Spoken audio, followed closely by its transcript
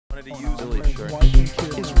wanted to use Really it. short.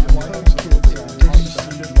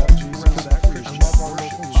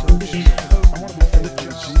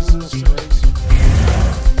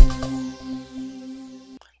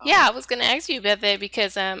 Yeah, I was going to ask you about that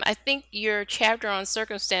because I think your chapter on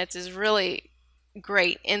circumstance is really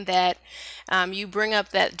great in that you bring up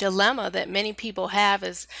that dilemma that many people have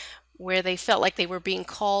is where they felt like they were being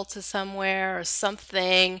called to somewhere or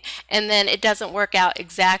something, and then it doesn't work out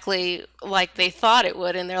exactly like they thought it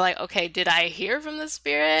would, and they're like, okay, did I hear from the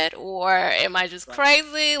Spirit or am I just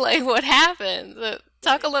crazy? Like, what happened?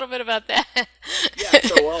 Talk a little bit about that. Yeah,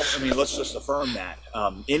 so, well, I mean, let's just affirm that.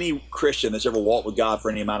 Any Christian that's ever walked with God for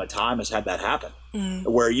any amount of time has had that happen,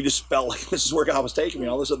 where you just felt like this is where God was taking me,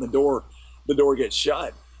 and all of a sudden the door gets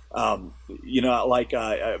shut. One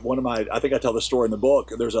of my, I think I tell the story in the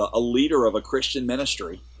book, there's a leader of a Christian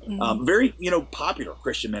ministry, very, popular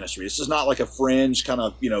Christian ministry. This is not like a fringe kind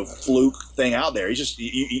of, fluke thing out there. He's just,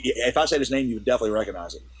 if I said his name, you would definitely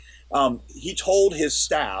recognize it. He told his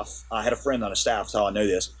staff, I had a friend on his staff, that's how I know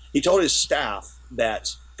this. He told his staff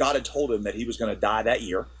that God had told him that he was going to die that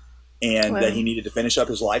year and that he needed to finish up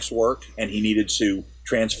his life's work and he needed to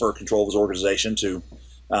transfer control of his organization to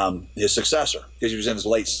his successor because he was in his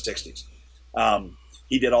late 60s.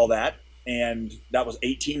 He did all that, and that was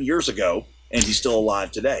 18 years ago, and he's still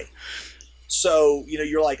alive today. So,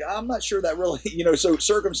 you're like, I'm not sure that really, so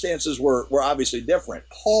circumstances were obviously different.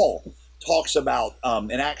 Paul talks about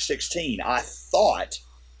in Acts 16, I thought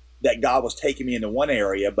that God was taking me into one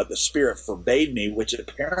area, but the Spirit forbade me, which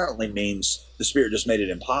apparently means the Spirit just made it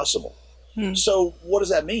impossible. So what does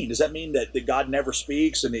that mean? Does that mean that God never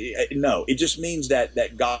speaks? And no, it just means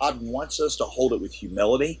that God wants us to hold it with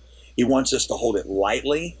humility. He wants us to hold it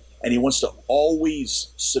lightly, and he wants to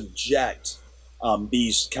always subject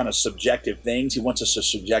these kind of subjective things. He wants us to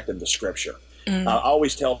subject them to Scripture. I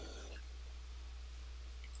always tell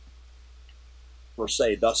or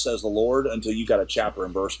say, thus says the Lord, until you've got a chapter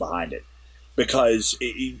and verse behind it. Because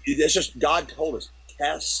it's just, God told us,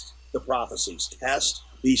 test the prophecies, test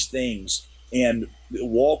these things, and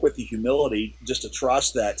walk with the humility just to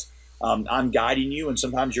trust that I'm guiding you, and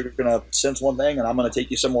sometimes you're going to sense one thing and I'm going to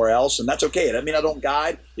take you somewhere else, and that's okay. That means I don't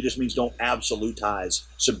guide. It just means don't absolutize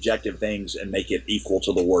subjective things and make it equal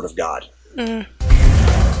to the Word of God.